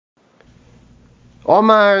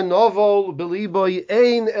Omar Novol Beliboy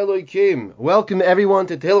Ein Elokim. Welcome everyone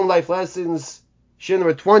to Tehillim Life Lessons, Shin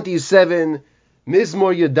number 27,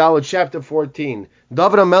 Mizmor Yudalot, chapter 14.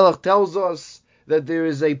 David HaMelech tells us that there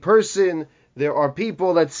is a person, there are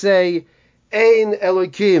people that say Ein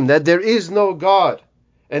Elokim, that there is no God,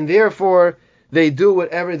 and therefore they do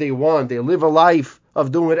whatever they want. They live a life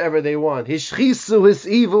of doing whatever they want. Hishchisu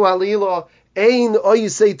hisivu alila Ein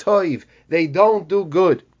Oisei Toiv. They don't do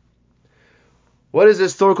good. What is the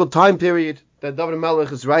historical time period that David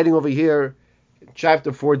HaMelech is writing over here in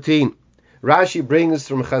chapter 14? Rashi brings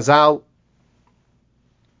from Chazal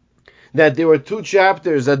that there were two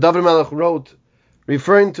chapters that David HaMelech wrote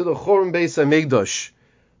referring to the Churban Beis HaMikdash,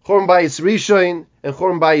 Churban Bayis Rishon and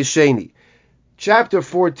Churban Bayis Sheni. Chapter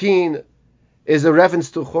 14 is a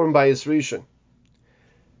reference to Churban Bayis Rishon.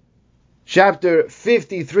 Chapter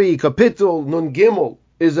 53, Kapitel Nun Gimel,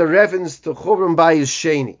 is a reference to Churban Bayis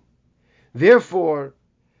Sheni. Therefore,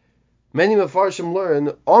 many Mefarshim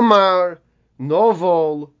learn, Omar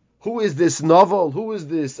Novol, who is this Novol? Who is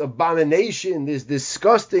this abomination, this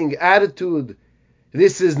disgusting attitude?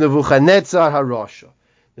 This is Nebuchadnezzar HaRasha.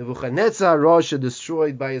 Nebuchadnezzar HaRasha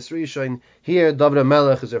destroyed by his Rishon. Here, David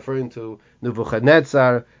HaMelech is referring to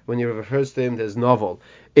Nebuchadnezzar when he refers to him as Novol.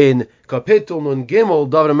 In Kapitel Nun Gimel,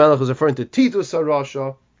 David HaMelech is referring to Titus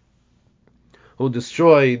HaRasha, who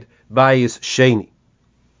destroyed by his Sheni.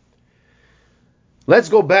 Let's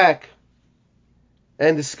go back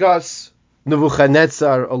and discuss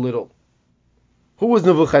Nebuchadnezzar a little. Who was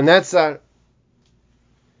Nebuchadnezzar?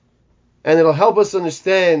 And it'll help us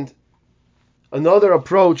understand another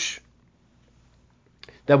approach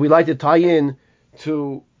that we like to tie in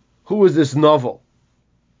to who is this novel.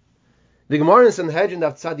 The Gemara in Sanhedrin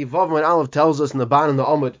of Tzadi Vav and Aleph tells us in the Ban and the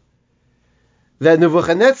Amud that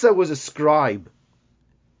Nebuchadnezzar was a scribe.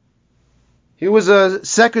 He was a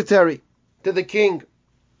secretary to the king.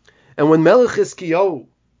 And when Melech Chizkiyahu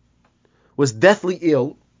was deathly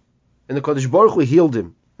ill, and the Kodesh Baruch Hu healed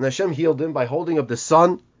him, and Hashem healed him by holding up the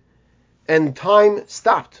sun, and time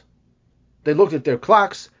stopped. They looked at their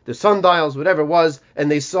clocks, their sundials, whatever it was, and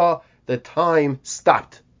they saw that time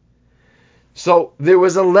stopped. So there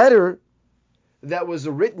was a letter that was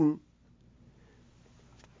written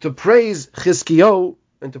to praise Chizkiyahu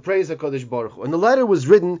and to praise the Kodesh Baruch Hu. And the letter was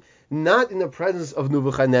written not in the presence of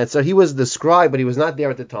Nebuchadnezzar. He was the scribe, but he was not there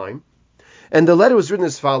at the time. And the letter was written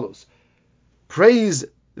as follows: praise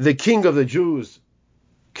the King of the Jews,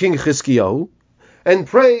 King Chizkiyahu, and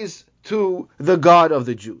praise to the God of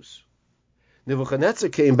the Jews. Nebuchadnezzar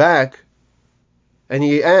came back and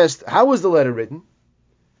he asked, how was the letter written?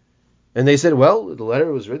 And they said, well, the letter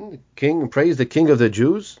was written, the king, and praise the King of the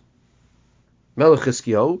Jews, Melech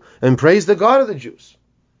Chizkiyahu, and praise the God of the Jews.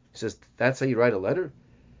 He says, that's how you write a letter?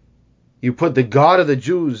 You put the God of the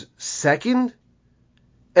Jews second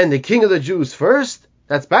and the King of the Jews first?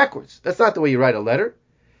 That's backwards. That's not the way you write a letter.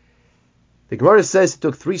 The Gemara says it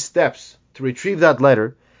took 3 steps to retrieve that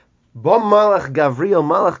letter. Malach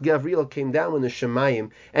Gavriel came down in the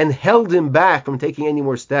Shemayim and held him back from taking any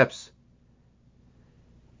more steps.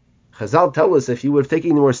 Chazal tell us if he would have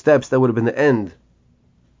taken any more steps, that would have been the end.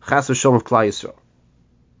 Chas v'shalom of Klal Yisrael.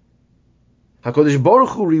 HaKadosh Baruch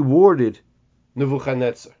Hu rewarded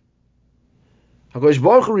Nebuchadnezzar. HaKadosh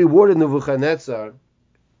Baruch Hu rewarded Nebuchadnezzar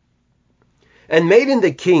and made him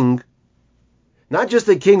the king, not just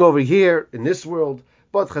the king over here in this world,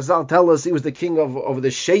 but Chazal tell us he was the king over the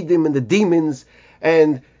Shadim and the demons,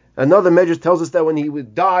 and another medrash tells us that when he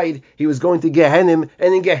died, he was going to Gehenim,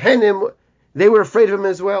 and in Gehenim, they were afraid of him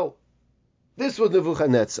as well. This was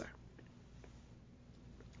Nebuchadnezzar.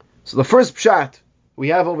 So the first pshat we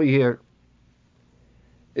have over here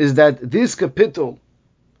is that this kapitel,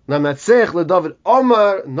 Namatzech leDavid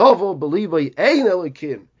Omar Novel Belibay Ein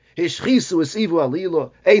Elokim Hishchisu Esivu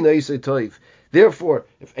Alila Ein Oisei Toiv. Therefore,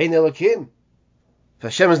 if Ein Elokim, if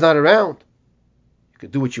Hashem is not around, you can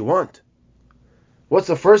do what you want. What's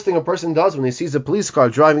the first thing a person does when he sees a police car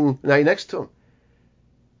driving right next to him?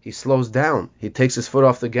 He slows down. He takes his foot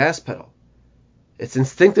off the gas pedal. It's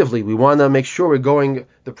instinctively. We want to make sure we're going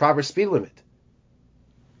the proper speed limit.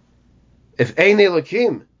 If Ein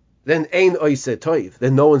Elokim, then Ein Oisei Toiv,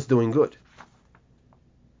 then no one's doing good.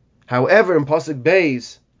 However, in Pasuk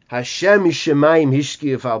Beis, Hashem is Shemayim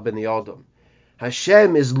Hishkiyaf al Bnei Adam.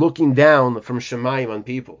 Hashem is looking down from Shemayim on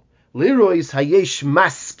people. Lirois Hayesh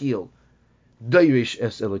Maskil Doirish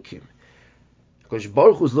Es Elokim. Because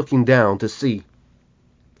Baruch Hu is looking down to see,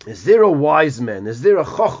 is there a wise man? Is there a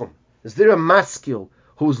Chacham? Is there a Maskil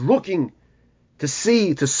who's looking to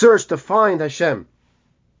see, to search, to find Hashem?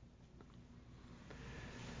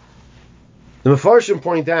 The Mefarshim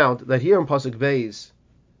point out that here in Pasuk Beis,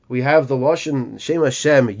 we have the Lashon Shem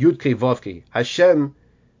Hashem, Yud Kei Vav Kei. Hashem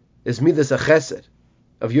is Midas HaChesed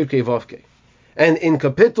of Yud Kei Vav Kei. And in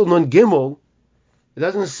Kapitel Nun Gimel, it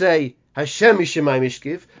doesn't say Hashem Mishemayim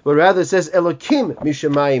Hishkif, but rather it says Elokim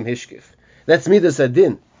Mishemayim Hishkif. That's Midas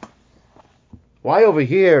Adin. Why over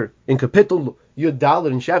here in Kapitel Yud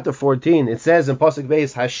Dalet in chapter 14 it says in Pasuk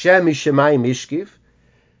Beis Hashem Mishemayim Hishkif,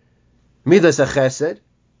 Midas HaChesed,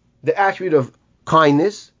 the attribute of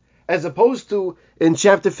kindness, as opposed to in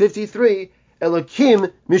chapter 53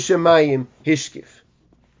 Elokim Mishemayim Hishkif,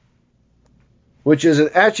 which is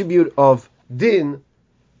an attribute of din,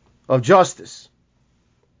 of justice.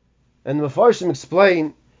 And the Mefarshim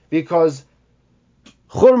explain because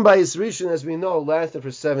Churban Bayis Rishon, as we know, lasted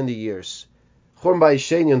for 70 years. Churban Bayis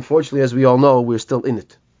Sheni, unfortunately, as we all know, we're still in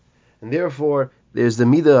it. And therefore, there's the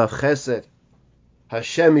Midah of Chesed.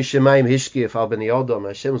 Hashem Mishemayim Hishkif al Bnei Adam.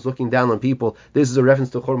 Hashem is looking down on people. This is a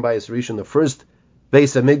reference to Churban Bayis Rishon, the first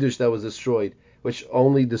Beis HaMikdash that was destroyed, which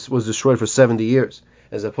only was destroyed for 70 years,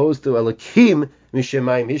 as opposed to Elokim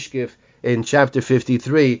Mishemayim Hishkif in chapter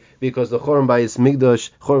 53, because the Churban Bayis Mikdash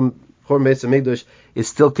is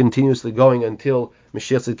still continuously going until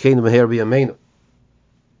Mashiach Tzidkeinu Meher B'Yameinu.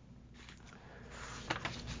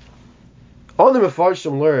 All the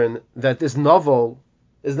Mefarshim learn that this novel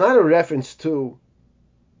is not a reference to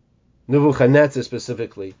Nebuchadnezzar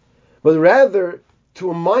specifically, but rather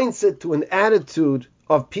to a mindset, to an attitude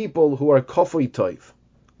of people who are Kafui Toiv.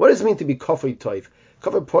 What does it mean to be Kafui Toiv?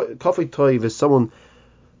 Kafui Toiv is someone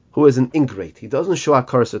who is an ingrate. He doesn't show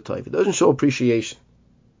Hakaras Toiv. He doesn't show appreciation.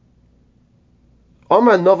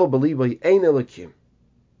 Amar Novel Beliba Ein Elokim.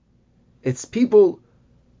 It's people,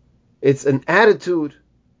 it's an attitude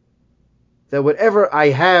that whatever I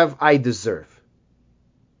have, I deserve.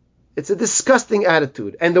 It's a disgusting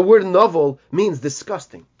attitude. And the word novel means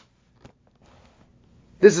disgusting.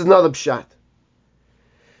 This is another pshat.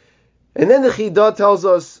 And then the Chidah tells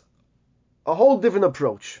us a whole different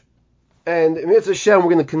approach. And in Mitzvah Hashem,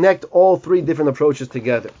 we're going to connect all three different approaches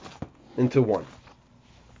together into one.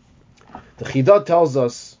 The Chidah tells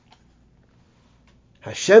us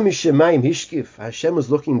Hashem Mishemayim Hishkif. Hashem is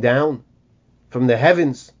looking down from the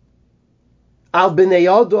heavens. Al Bnei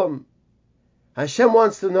Adam. Hashem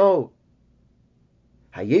wants to know,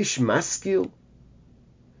 Hayesh Maskil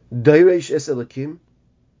Dairesh Es Elokim.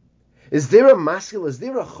 Is there a maskil? Is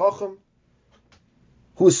there a chacham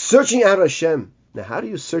who is searching out Hashem? Now, how do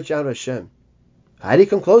you search out Hashem? How do you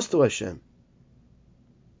come close to Hashem?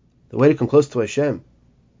 The way to come close to Hashem.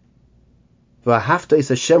 V'ahavta is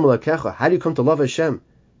Hashem l'kecha. How do you come to love Hashem?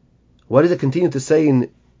 What does it continue to say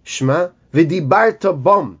in Shema? V'dibarta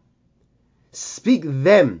bom. Speak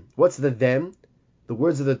them. What's the them? The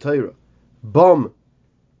words of the Torah. Bom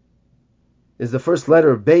is the first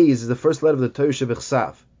letter. Beis is the first letter of the Torah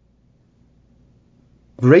Shebichsav.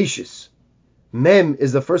 Gracious. Mem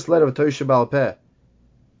is the first letter of Torah Sheba'al Peh.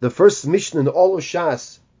 The first Mishnah in all of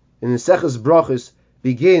Shas, in the Seches Brachos,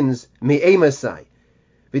 begins Me'emasai.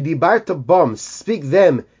 V'dibarta bom. Speak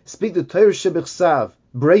them. Speak the Torah Shebichsav.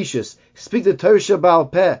 Gracious. Speak the Torah Sheba'al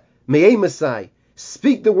Peh. Me'emasai.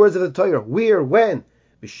 Speak the words of the Torah. Where? When?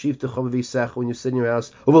 When you sit in your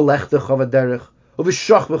house. All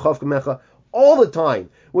the time.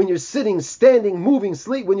 When you're sitting, standing, moving,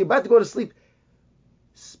 sleep. When you're about to go to sleep.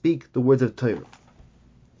 Speak the words of the Torah.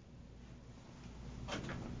 I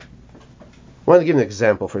want to give an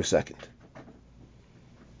example for a second.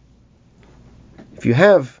 If you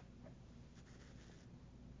have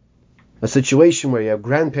a situation where you have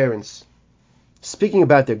grandparents speaking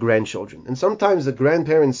about their grandchildren, and sometimes the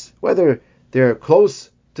grandparents, whether they're close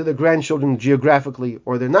to the grandchildren geographically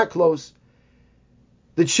or they're not close,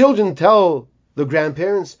 the children tell the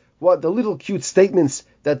grandparents what the little cute statements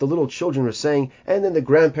that the little children are saying, and then the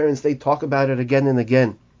grandparents, they talk about it again and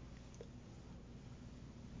again.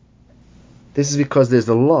 This is because there's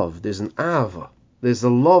a love, there's an ava, there's a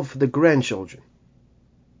love for the grandchildren.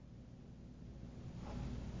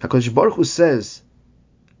 HaKadosh Baruch Hu says,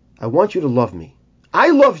 I want you to love me.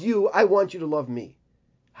 I love you, I want you to love me.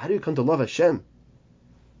 How do you come to love Hashem?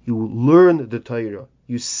 You learn the Torah,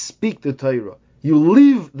 you speak the Torah, you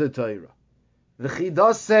live the Torah. The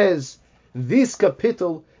Chidah says, this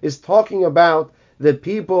kapitel is talking about the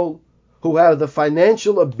people who have the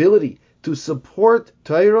financial ability to support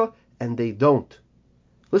Torah, and they don't.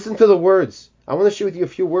 Listen to the words. I want to share with you a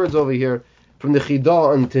few words over here from the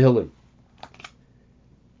Chidah on Tehillim.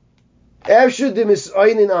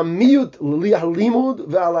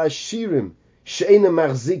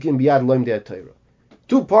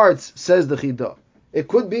 Two parts, says the Chidah. It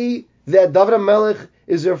could be that David HaMelech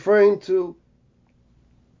is referring to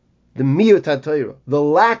the miyut HaTorah, the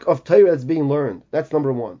lack of Torah that's being learned. That's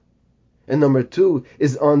number one. And number two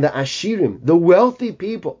is on the Ashirim, the wealthy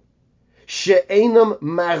people. She'enam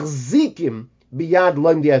machzikim biyad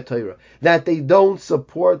limdi HaTorah, that they don't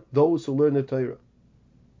support those who learn the Torah.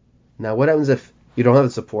 Now, what happens if you don't have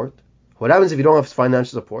the support? What happens if you don't have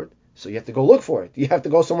financial support? So you have to go look for it. You have to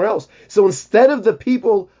go somewhere else. So instead of the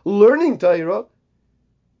people learning Torah,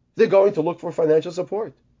 they're going to look for financial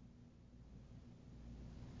support.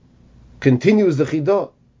 Continues the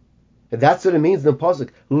Chidah. And that's what it means in the pasuk.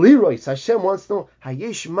 Lirois, Hashem wants to know,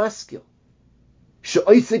 Hayesh maskil,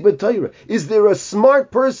 she'oisik b'Torah. Is there a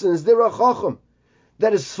smart person? Is there a chacham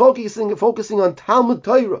that is focusing on Talmud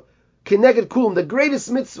Torah, Keneged Kulam, the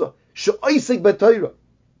greatest mitzvah, she'oisik b'Torah?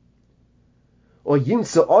 Or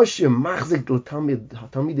yimtza osher machzik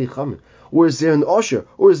l'talmidei chachamim? Or is there an osher?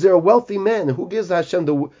 Or is there a wealthy man who gives Hashem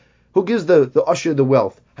who gives the osher the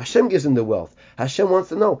wealth? Hashem gives him the wealth. Hashem wants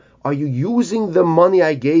to know, are you using the money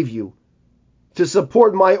I gave you to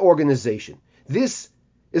support my organization? This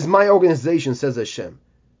is my organization, says Hashem.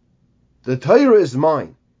 The Torah is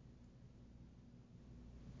mine.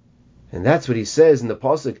 And that's what he says in the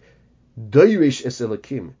pasuk, Doirish es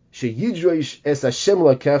Elokim, sheyidroish es Hashem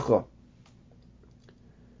lakecha.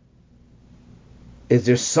 Is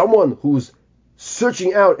there someone who's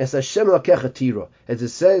searching out as Hashem lakecha tira? As it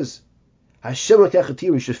says, Hashem lakecha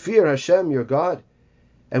tira, you should fear Hashem, your God.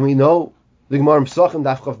 And we know the Gemara Pesachim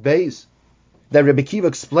Daf Chav Beis that Rebbe Kiva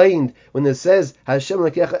explained when it says Hashem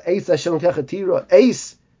lakecha eis, Hashem lakecha tira,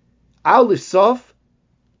 eis aleph sof.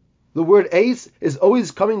 The word eis is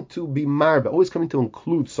always coming to be marba, always coming to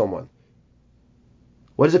include someone.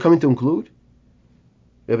 What is it coming to include?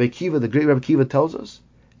 Rebbe Kiva, the great Rebbe Kiva, tells us,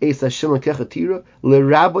 eis Hashem lakecha tira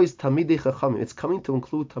lerabbis tamidei chachamim. It's coming to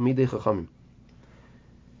include tamidei chachamim.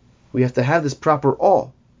 We have to have this proper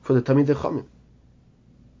awe for the tamidei chachamim.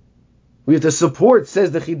 We have to support,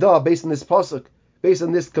 says the Chidah, based on this pasuk, based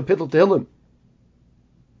on this kapitel Tehillim.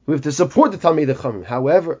 We have to support the Talmidei Chachamim.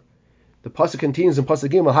 However, the pasuk continues in pasuk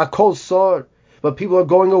Gimel, Hakol sar, but people are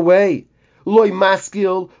going away. Loi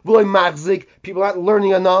maskil, v'loi machzik, people are not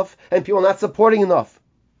learning enough, and people are not supporting enough.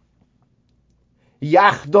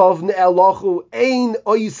 Yachdov ne'elachu ein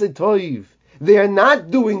oiseh toiv. They are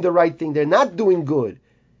not doing the right thing. They're not doing good.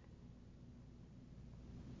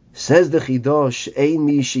 Says the Chidah, Ein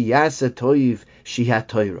mi sheyaseh toiv shihat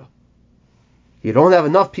Torah. You don't have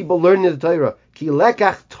enough people learning the Torah. Ki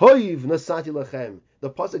lekach toiv nasati lachem. The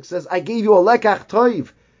pasuk says, I gave you a lekach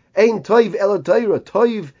toiv. Ein toiv ela Torah.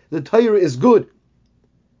 Toiv, the Torah is good.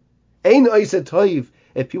 Ein oiseh toiv.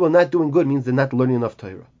 If people are not doing good, means they're not learning enough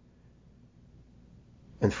Torah.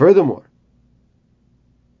 And furthermore,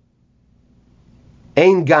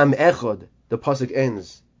 Ein gam echod. The pasuk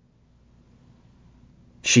ends,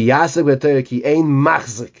 Shiyasek v'Torah ki ein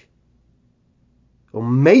machzik.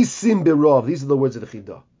 Umeisim berov. These are the words of the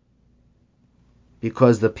Chidah.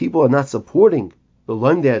 Because the people are not supporting the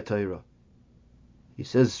Lomdei Torah. He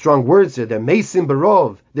says strong words here. They're meisim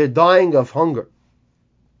berov. They're dying of hunger.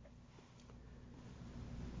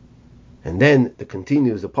 And then it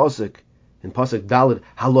continues the pasuk in pasuk Daled.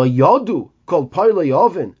 Halo yadu kol parla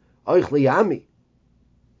yovin oich liyami.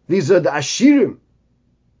 These are the Ashirim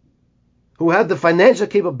who have the financial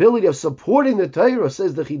capability of supporting the Torah,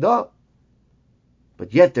 says the Chidah.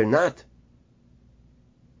 But yet they're not.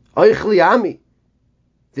 Oich liyami.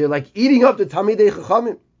 They're like eating up the Talmidei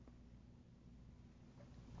Chachamim.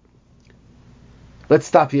 Let's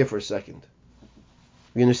stop here for a second.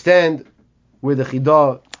 We understand where the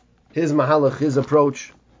Chidah, his mahalach, his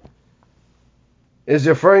approach, is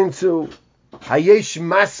referring to Hayesh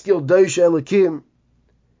maskil doish Elokim.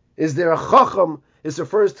 Is there a chacham? It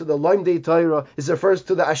refers to the Lomdei Torah. It refers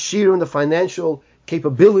to the ashir and the financial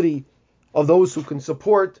capability of those who can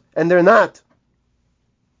support, and they're not.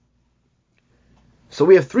 So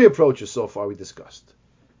we have three approaches so far we discussed.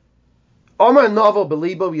 Omar Novel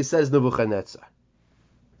Belibo, he says Nebuchadnezzar.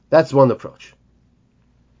 That's one approach.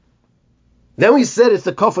 Then we said it's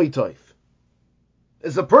the Kafei Toif.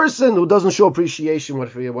 It's a person who doesn't show appreciation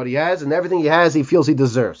for what he has, and everything he has he feels he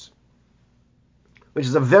deserves, which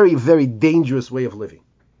is a very, very dangerous way of living.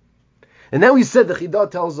 And then we said the Chidah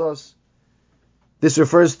tells us this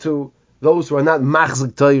refers to those who are not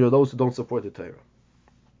machzik Torah, those who don't support the Torah.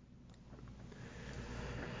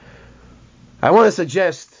 I want to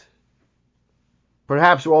suggest,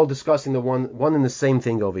 perhaps we're all discussing the one and the same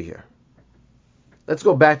thing over here. Let's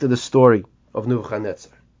go back to the story of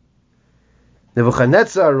Nebuchadnezzar.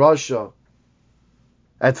 Nebuchadnezzar Rasha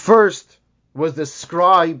at first was the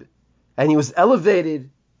scribe, and he was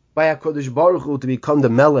elevated by HaKadosh Baruch Hu to become the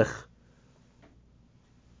Melech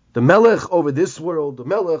The melech over this world, the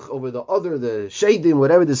melech over the other, the shadim,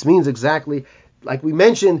 whatever this means exactly. Like we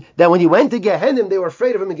mentioned, that when he went to Gehenim, they were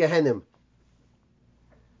afraid of him in Gehenim.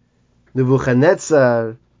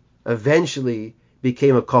 Nebuchadnezzar eventually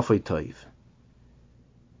became a kafei toiv.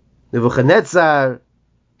 Nebuchadnezzar,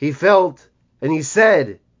 he felt and he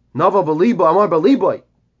said, Nava belibo, amar beliboy,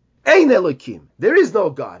 ein elokim. There is no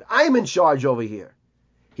God. I'm in charge over here.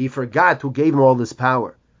 He forgot who gave him all this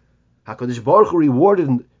power. HaKadosh Baruch Hu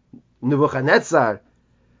rewarded Nebuchadnezzar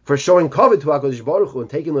for showing kavod to HaKadosh Baruch Hu and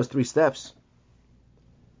taking those 3 steps.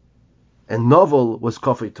 And Novel was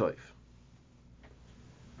kafei toiv.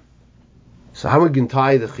 So how are we going to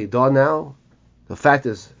tie the chidah now? The fact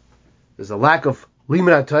is, there's a lack of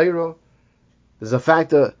limud Torah. There's the fact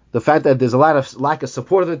that there's a lot of lack of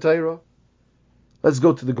support of the Torah. Let's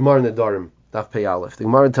go to the Gemara Nedarim, Daf Pei Aleph. The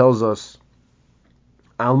Gemara tells us,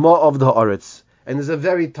 Alma of the Haaretz, and there's a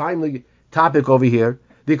very timely topic over here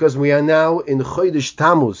because we are now in Chodesh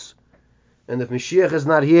Tammuz, and if Mashiach is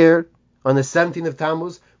not here on the 17th of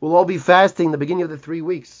Tammuz, we'll all be fasting the beginning of the 3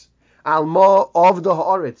 weeks. Alma of the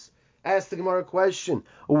Haaretz. Ask the Gemara a question.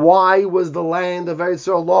 Why was the land of Eretz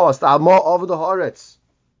Yisrael lost? Alma of the Haaretz.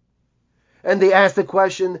 And they asked the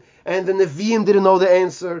question, and the Nevi'im didn't know the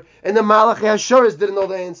answer, and the Malachi Hashoris didn't know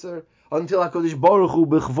the answer, until HaKadosh Baruch Hu,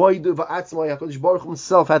 b'chvoidu v'atzmai, HaKadosh Baruch Hu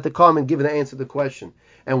himself had to come and give an answer to the question.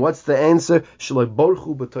 And what's the answer? Shaloi Baruch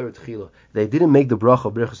Hu b'Torah tchila. They didn't make the bracha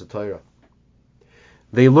of Birchas Torah.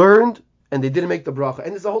 They learned, and they didn't make the bracha.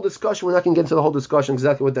 And there's a whole discussion. We're not going to get into the whole discussion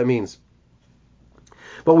exactly what that means.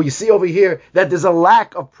 But we see over here that there's a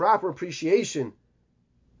lack of proper appreciation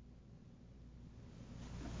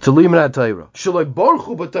to limud Torah. Shaloi Baruch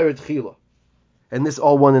Hu b'Torah tchila. And this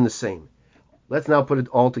all one and the same. Let's now put it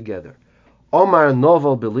all together. Omar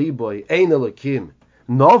novel beliboy ein elokim.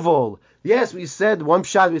 Novel. Yes, we said one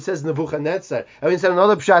pshat. We says Nebuchadnezzar, and we said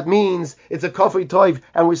another pshat means it's a kafei toiv,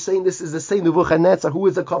 and we're saying this is the same Nebuchadnezzar who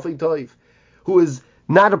is a kafei toiv, who is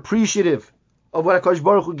not appreciative of what HaKadosh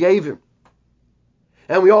Baruch Hu gave him.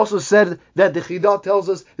 And we also said that the Chidah tells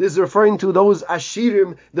us this is referring to those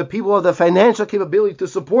Ashirim, the people of the financial capability to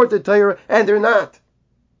support the Torah, and they're not.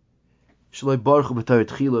 Shaloi Baruch Hu b'Torah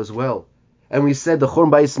tchila as well. And we said the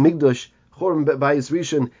Churban Bayis Migdash, Churban Bayis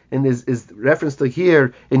Rishon, and is reference to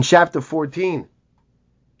here in chapter 14.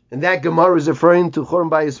 And that Gemara is referring to Churban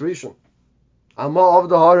Bayis Rishon. Alma of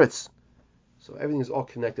the Haaretz. So everything is all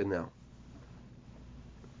connected now.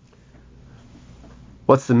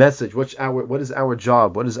 What's the message? What is our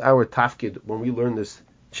job? What is our tafkid when we learn this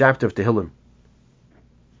chapter of Tehillim?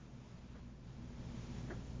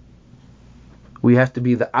 We have to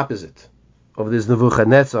be the opposite of this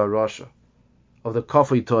Nebuchadnezzar Rasha, of the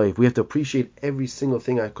kafei toiv. We have to appreciate every single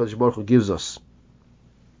thing HaKadosh Baruch Hu gives us.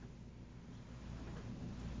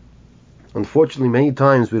 Unfortunately, many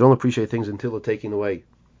times we don't appreciate things until they're taken away.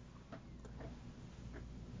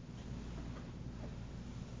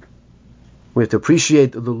 We have to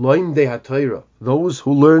appreciate the loimdei HaTorah, those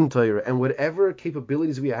who learn Torah, and whatever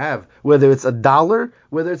capabilities we have, whether it's $1,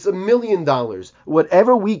 whether it's $1 million,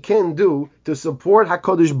 whatever we can do to support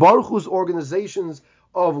HaKadosh Baruch Hu's organizations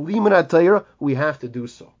of limud Torah, we have to do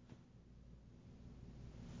so.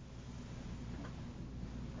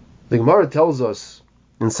 The Gemara tells us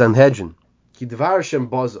in Sanhedrin, Ki dvar Hashem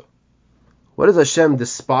baza. What does Hashem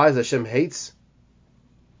despise? Hashem hates?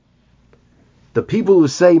 The people who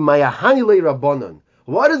say, Mayahani le Rabbanon.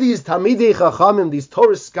 What are these Talmidei Chachamim, these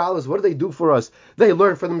Torah scholars, what do they do for us? They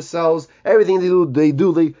learn for themselves. Everything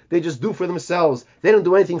they just do for themselves. They don't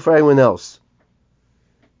do anything for anyone else.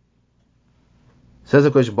 Says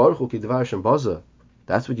HaKadosh Baruch Hu, Ki dvar Hashem baza.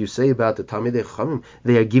 That's what you say about the Talmidei Chachamim.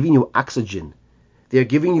 They are giving you oxygen. They are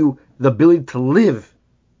giving you the ability to live.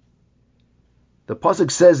 The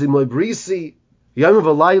pasuk says, in Moibrisi, if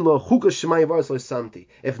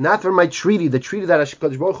not for my treaty, the treaty that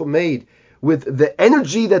HaKadosh Baruch Hu made with the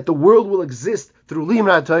energy that the world will exist through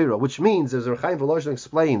limud Torah, which means, as Rechaim Volozhin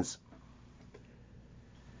explains,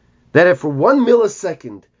 that if for 1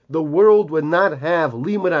 millisecond the world would not have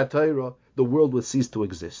limud Torah, the world would cease to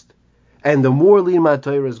exist. And the more limud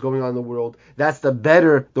Torah is going on in the world, that's the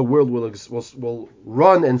better the world will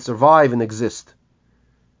run and survive and exist.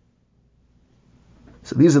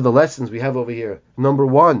 So these are the lessons we have over here. Number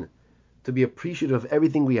 1, to be appreciative of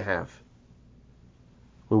everything we have.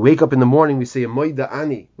 When we wake up in the morning, we say, Moida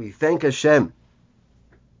Ani. We thank Hashem.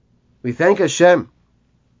 We thank Hashem.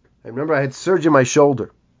 I remember I had surgery in my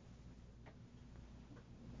shoulder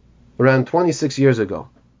around 26 years ago.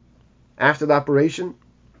 After the operation,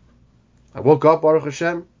 I woke up, Baruch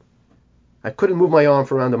Hashem. I couldn't move my arm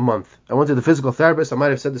for around a month. I went to the physical therapist. I might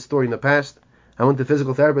have said this story in the past. I went to the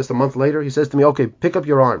physical therapist a month later. He says to me, okay, pick up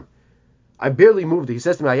your arm. I barely moved it. He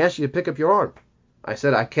says to me, I asked you to pick up your arm. I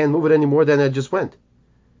said, I can't move it any more than I just went.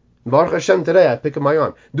 Baruch Hashem, today I pick up my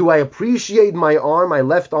arm. Do I appreciate my arm, my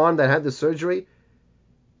left arm that had the surgery,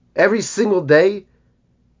 every single day,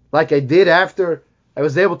 like I did after I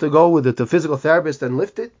was able to go with the physical therapist and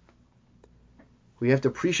lift it? We have to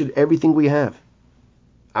appreciate everything we have.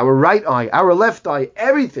 Our right eye, our left eye,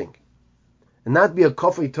 everything. And not be a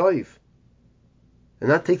kofei toiv. And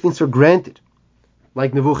not take things for granted.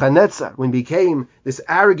 Like Nebuchadnezzar, when he became this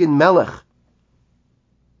arrogant melech.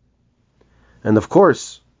 And of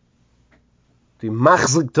course, to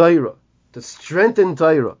machzik Torah, to strengthen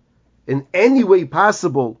Torah in any way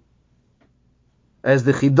possible, as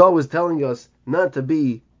the Chidah was telling us, not to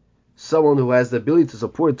be someone who has the ability to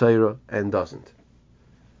support Torah and doesn't.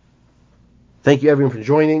 Thank you everyone for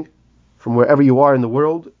joining from wherever you are in the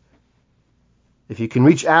world. If you can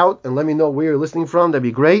reach out and let me know where you're listening from, that'd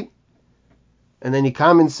be great. And any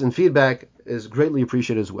comments and feedback is greatly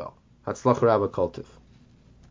appreciated as well. Hatzlach Rabba Kol Tov.